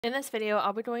In this video,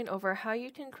 I'll be going over how you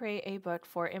can create a book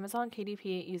for Amazon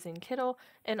KDP using Kittl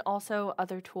and also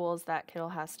other tools that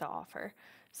Kittl has to offer.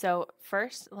 So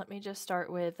first, let me just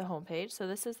start with the homepage. So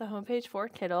this is the homepage for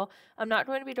Kittl. I'm not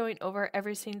going to be going over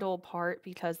every single part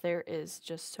because there is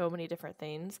just so many different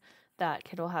things that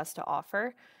Kittl has to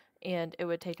offer, and it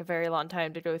would take a very long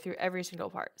time to go through every single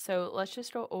part. So let's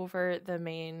just go over the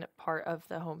main part of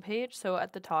the homepage. So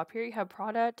at the top here, you have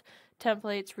product,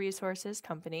 templates, resources,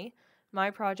 company, my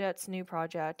projects, new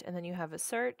project, and then you have a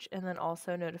search, and then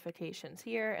also notifications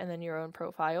here, and then your own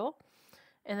profile.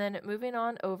 And then moving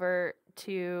on over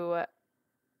to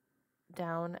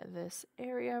down this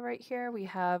area right here, we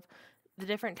have the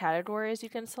different categories you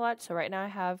can select. So right now I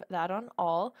have that on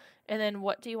all. And then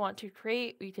what do you want to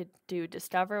create? We could do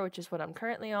discover, which is what I'm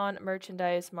currently on,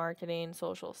 merchandise, marketing,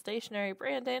 social, stationery,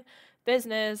 branding,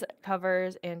 business,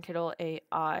 covers, and Kittl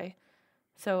AI.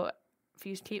 So if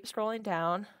you keep scrolling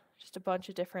down, just a bunch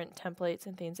of different templates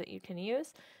and things that you can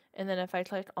use. And then if I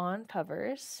click on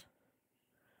covers,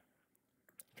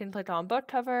 you can click on book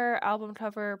cover, album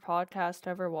cover, podcast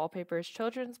cover, wallpapers,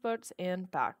 children's books,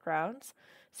 and backgrounds.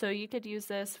 So you could use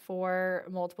this for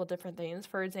multiple different things.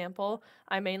 For example,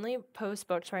 I mainly post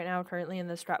books right now currently in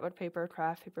the scrapbook paper,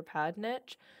 craft paper pad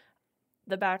niche.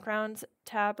 The backgrounds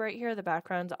tab right here, the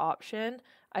backgrounds option,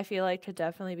 I feel like could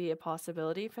definitely be a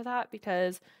possibility for that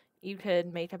because you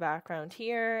could make a background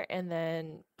here and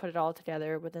then put it all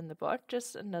together within the book.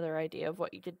 Just another idea of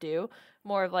what you could do,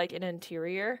 more of like an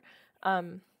interior.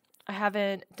 I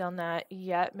haven't done that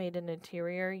yet, made an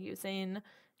interior using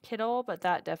Kittl, but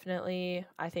that definitely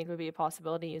I think would be a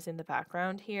possibility using the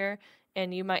background here.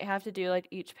 And you might have to do like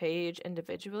each page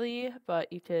individually,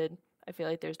 but you could, I feel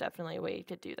like there's definitely a way you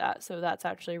could do that. So that's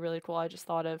actually really cool. I just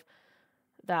thought of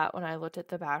that when I looked at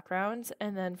the backgrounds.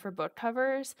 And then for book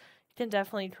covers, you can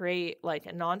definitely create like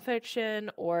a nonfiction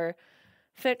or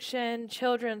fiction,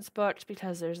 children's books,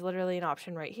 because there's literally an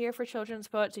option right here for children's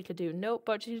books. You could do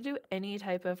notebooks, you could do any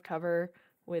type of cover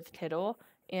with Kittl.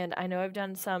 And I know I've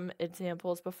done some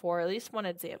examples before, at least one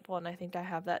example, and I think I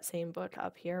have that same book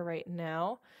up here right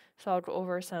now. So I'll go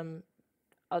over some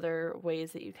other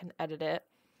ways that you can edit it.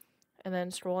 And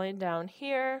then scrolling down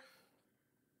here,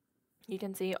 you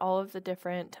can see all of the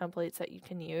different templates that you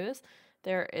can use.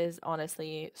 There is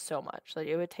honestly so much. Like,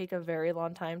 it would take a very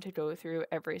long time to go through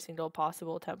every single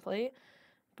possible template.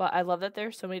 But I love that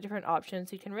there's so many different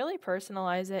options. You can really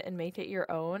personalize it and make it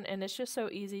your own, and it's just so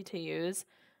easy to use.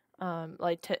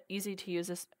 Easy to use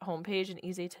this homepage and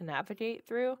easy to navigate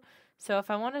through. So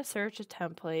if I want to search a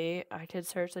template, I could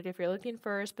search, like, if you're looking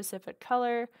for a specific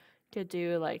color, could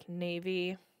do like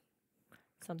navy,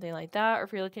 something like that. Or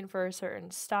if you're looking for a certain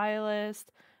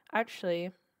stylist, actually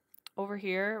over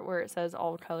here where it says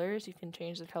all colors, you can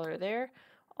change the color there.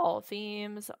 All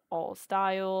themes, all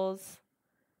styles.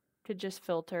 Could just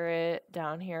filter it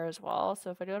down here as well.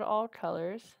 So if I go to all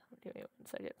colors, give me 1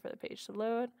 second for the page to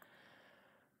load.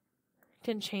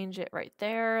 Can change it right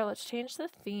there. Let's change the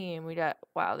theme. We got,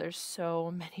 wow, there's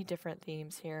so many different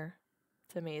themes here.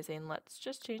 It's amazing. Let's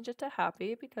just change it to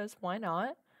happy because why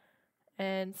not?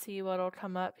 And see what'll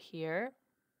come up here.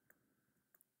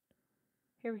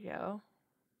 Here we go.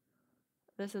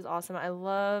 This is awesome. I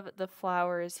love the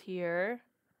flowers here.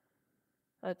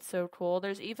 That's so cool.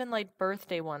 There's even like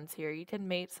birthday ones here. You can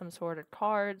make some sort of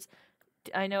cards.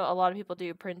 I know a lot of people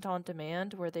do print on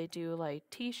demand where they do like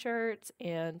t-shirts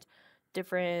and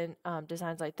different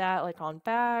designs like that, like on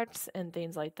bags and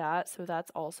things like that. So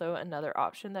that's also another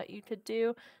option that you could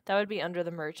do. That would be under the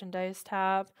merchandise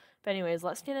tab. But anyways,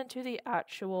 let's get into the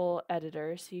actual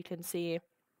editor so you can see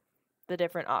the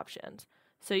different options.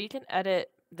 So you can edit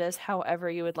this however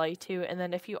you would like to. And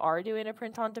then if you are doing a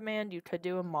print on demand, you could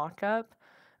do a mock-up.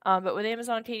 But with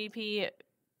Amazon KDP,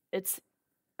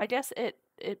 I guess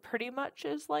it pretty much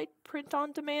is like print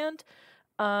on demand.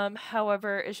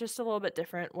 However, it's just a little bit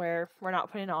different where we're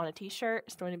not putting it on a t-shirt.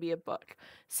 It's going to be a book.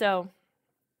 So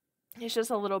it's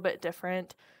just a little bit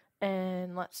different.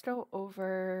 And let's go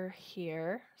over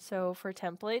here. So for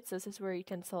templates, this is where you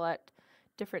can select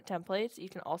different templates. You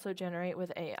can also generate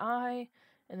with AI.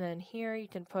 And then here you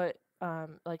can put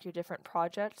like your different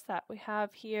projects that we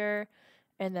have here.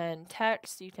 And then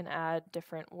text, you can add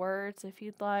different words if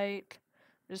you'd like.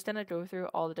 I'm just going to go through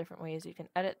all the different ways you can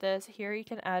edit this. Here you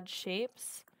can add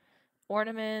shapes,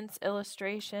 ornaments,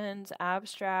 illustrations,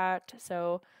 abstract.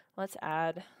 So let's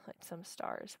add like some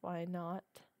stars. Why not?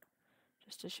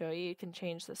 Just to show you, you can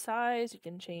change the size, you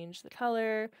can change the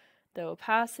color, the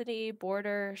opacity,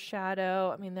 border,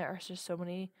 shadow. I mean, there are just so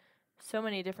many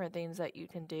different things that you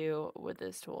can do with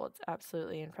this tool. It's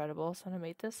absolutely incredible. So I'm going to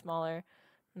make this smaller.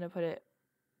 I'm going to put it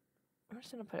I'm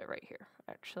just going to put it right here,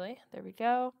 actually. There we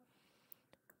go.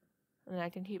 And then I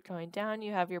can keep going down.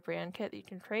 You have your brand kit that you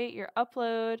can create, your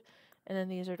upload, and then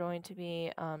these are going to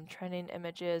be trending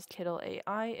images, Kittl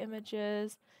AI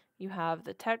images. You have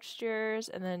the textures,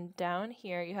 and then down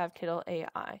here you have Kittl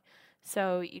AI.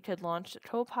 So you could launch the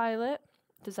Copilot,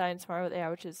 Design Smart with AI,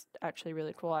 which is actually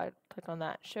really cool. I'd click on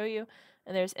that and show you.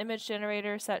 And there's image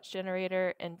generator, sets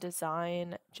generator, and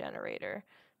design generator.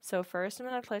 So first I'm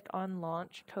going to click on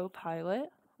Launch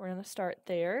Copilot. We're going to start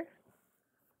there.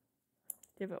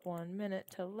 Give it 1 minute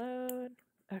to load.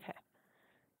 Okay.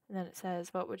 And then it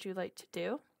says, what would you like to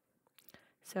do?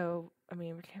 So, I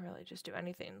mean, we can't really just do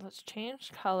anything. Let's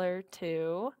change color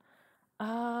to,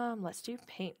 let's do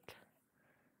pink.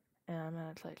 And I'm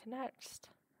going to click next.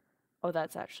 Oh,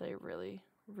 that's actually a really,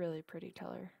 really pretty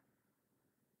color.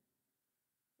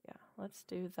 Yeah, let's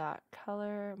do that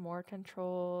color, more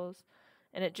controls.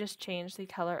 And it just changed the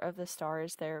color of the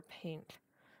stars there, pink.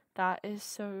 That is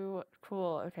so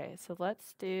cool. Okay, so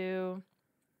let's do,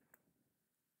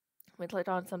 we click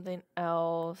on something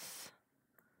else.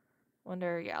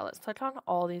 Yeah, let's click on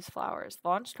all these flowers.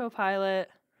 Launch Copilot.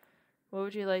 What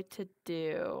would you like to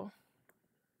do?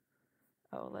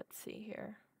 Oh, let's see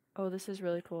here. Oh, this is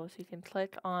really cool. So you can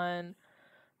click on,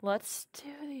 let's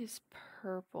do these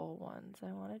purple ones.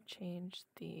 I want to change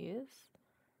these.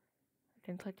 I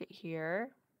can click it here.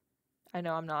 I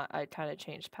know I kind of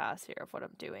changed paths here of what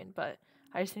I'm doing, but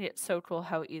I just think it's so cool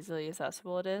how easily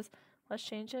accessible it is. Let's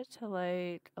change it to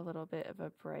like a little bit of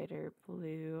a brighter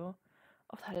blue.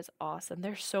 Oh, that is awesome.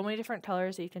 There's so many different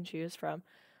colors that you can choose from.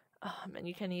 And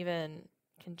you can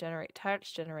generate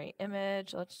text, generate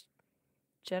image. Let's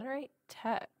generate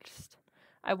text.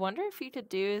 I wonder if you could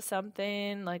do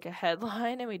something like a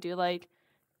headline and we do like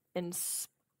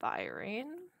inspiring.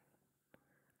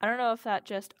 I don't know if that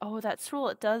just, oh, that's cool.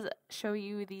 It does show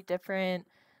you the different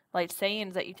like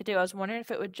sayings that you could do. I was wondering if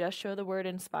it would just show the word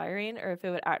inspiring or if it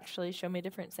would actually show me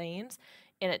different sayings,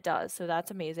 and it does. So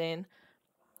that's amazing.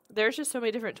 There's just so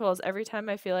many different tools. Every time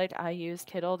I feel like I use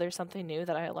Kittl, there's something new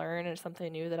that I learn and something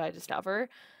new that I discover.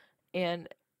 And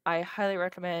I highly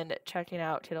recommend checking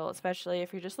out Kittl, especially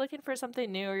if you're just looking for something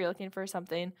new or you're looking for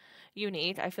something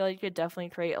unique. I feel like you could definitely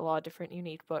create a lot of different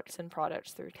unique books and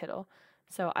products through Kittl.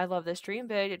 So I love this. Dream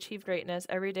big, achieve greatness.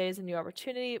 Every day is a new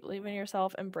opportunity. Believe in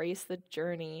yourself. Embrace the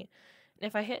journey. And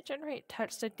if I hit generate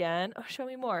text again, oh, show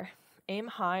me more. Aim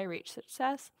high, reach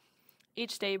success.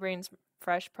 Each day brings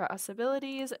fresh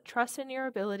possibilities. Trust in your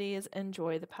abilities.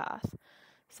 Enjoy the path.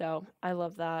 So I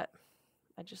love that.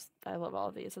 I love all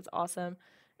of these. It's awesome.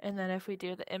 And then if we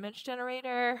do the image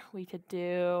generator, we could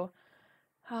do,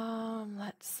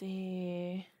 let's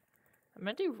see. I'm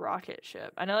going to do rocket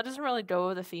ship. I know it doesn't really go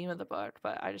with the theme of the book,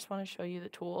 but I just want to show you the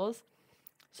tools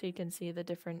so you can see the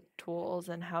different tools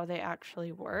and how they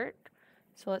actually work.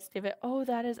 So let's give it, oh,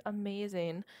 that is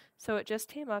amazing. So it just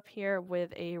came up here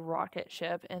with a rocket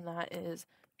ship, and that is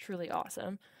truly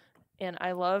awesome. And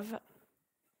I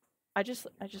just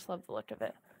love the look of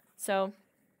it. So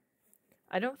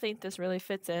I don't think this really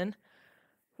fits in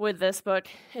with this book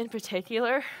in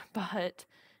particular, but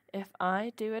if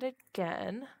I do it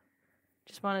again,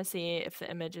 just want to see if the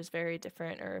image is very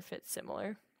different or if it's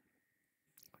similar.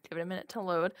 Give it a minute to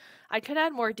load. I could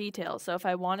add more details, so if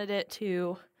I wanted it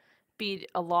to be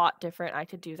a lot different, I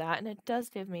could do that, and it does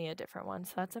give me a different one,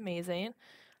 so that's amazing.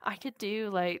 I could do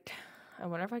like, I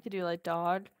wonder if I could do like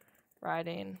dog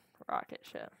riding rocket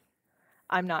ship.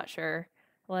 I'm not sure.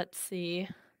 Let's see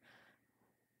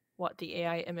what the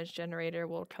AI image generator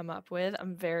will come up with.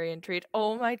 I'm very intrigued.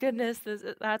 Oh my goodness,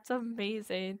 that's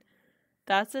amazing.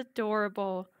 That's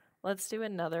adorable. Let's do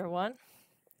another one.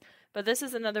 But this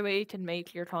is another way you can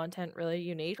make your content really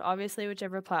unique. Obviously,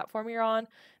 whichever platform you're on,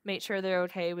 make sure they're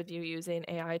okay with you using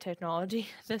AI technology.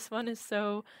 This one is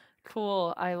so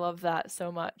cool. I love that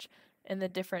so much. And the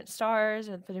different stars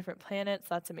and the different planets,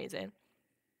 that's amazing.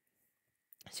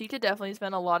 So you could definitely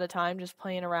spend a lot of time just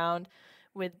playing around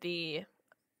with the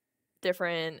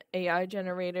different AI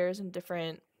generators and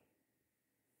different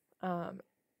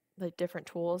different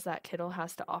tools that Kittl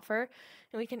has to offer.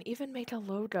 And we can even make a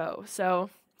logo. So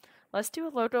let's do a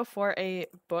logo for a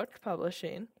book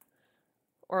publishing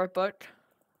or a book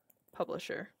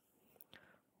publisher.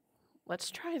 Let's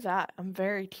try that. I'm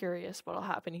very curious what'll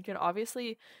happen. You can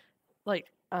obviously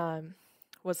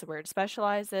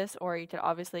specialize this, or you could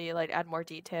obviously like add more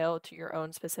detail to your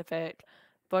own specific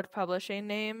book publishing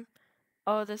name.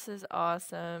 Oh, this is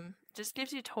awesome. Just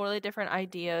gives you totally different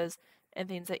ideas and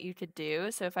things that you could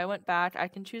do. So if I went back, I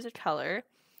can choose a color.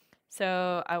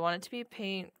 So I want it to be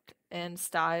pink and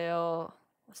style.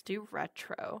 Let's do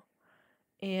retro.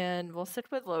 And we'll stick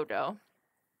with logo.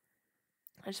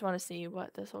 I just want to see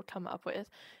what this will come up with.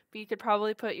 But you could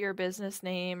probably put your business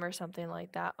name or something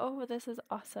like that. Oh, this is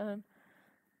awesome.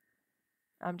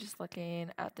 I'm just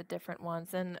looking at the different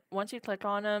ones. And once you click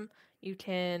on them, you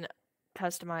can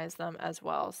customize them as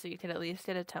well. So you can at least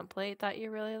get a template that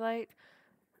you really like.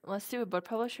 Let's do a book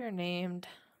publisher named,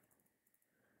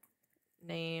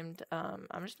 I'm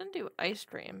just going to do ice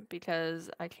cream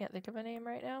because I can't think of a name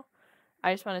right now.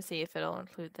 I just want to see if it'll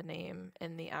include the name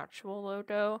in the actual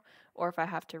logo or if I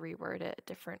have to reword it a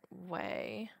different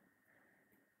way.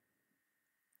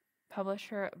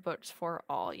 Publisher books for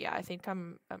all. Yeah, I think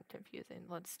I'm confusing.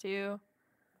 Let's do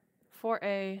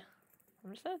I'm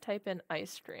just going to type in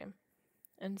ice cream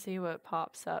and see what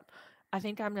pops up. I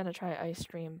think I'm going to try ice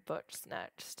cream books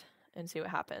next and see what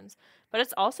happens. But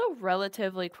it's also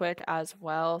relatively quick as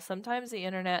well. Sometimes the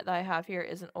internet that I have here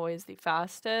isn't always the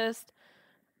fastest.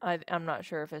 I'm not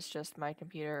sure if it's just my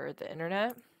computer or the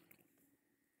internet.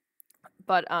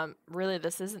 But really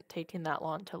this isn't taking that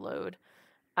long to load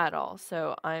at all.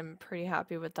 So I'm pretty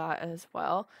happy with that as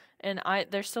well. And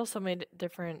there's still so many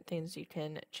different things you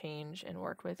can change and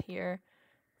work with here.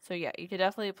 So yeah, you could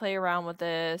definitely play around with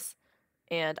this.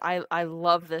 And I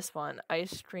love this one,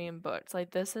 Ice Cream Books.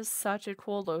 Like, this is such a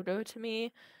cool logo to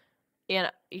me.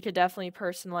 And you could definitely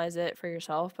personalize it for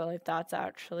yourself, but like that's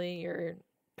actually your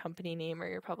company name or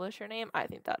your publisher name. I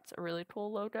think that's a really cool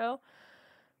logo.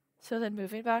 So then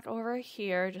moving back over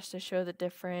here, just to show the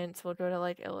difference, we'll go to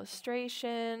like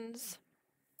illustrations.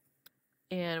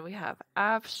 And we have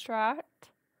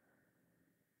abstract.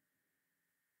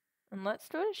 And let's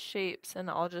go to shapes, and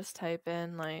I'll just type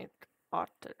in like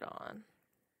octagon.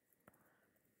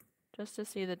 Just to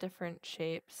see the different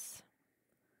shapes.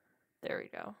 There we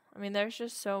go. I mean, there's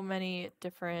just so many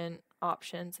different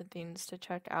options and things to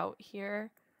check out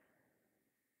here.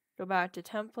 Go back to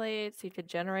templates. You could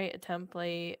generate a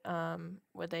template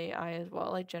with AI as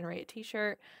well, like generate a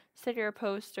t-shirt, sticker,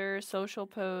 poster, social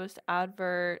post,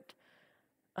 advert.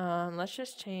 Let's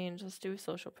just change. Let's do a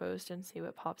social post and see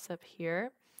what pops up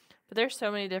here. But there's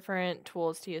so many different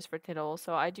tools to use for Kittl,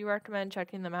 so I do recommend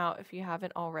checking them out if you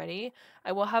haven't already.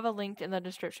 I will have a link in the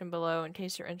description below in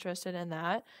case you're interested in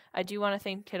that. I do want to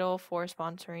thank Kittl for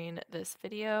sponsoring this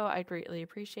video. I greatly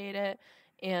appreciate it,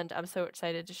 and I'm so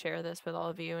excited to share this with all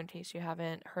of you in case you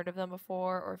haven't heard of them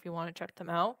before or if you want to check them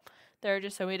out. There are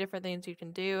just so many different things you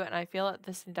can do, and I feel that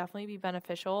this can definitely be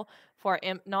beneficial for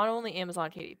not only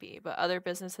Amazon KDP, but other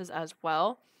businesses as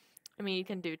well. I mean, you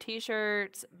can do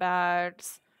t-shirts,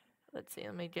 bags. Let's see,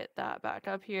 let me get that back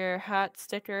up here. Hats,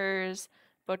 stickers,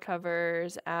 book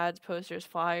covers, ads, posters,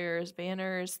 flyers,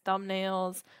 banners,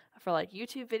 thumbnails for like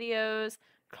YouTube videos,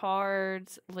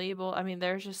 cards, label. I mean,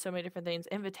 there's just so many different things.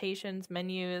 Invitations,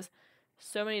 menus,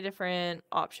 so many different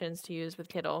options to use with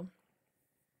Kittl.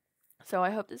 So I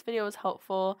hope this video was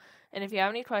helpful. And if you have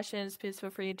any questions, please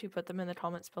feel free to put them in the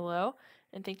comments below.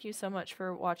 And thank you so much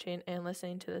for watching and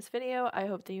listening to this video. I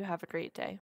hope that you have a great day.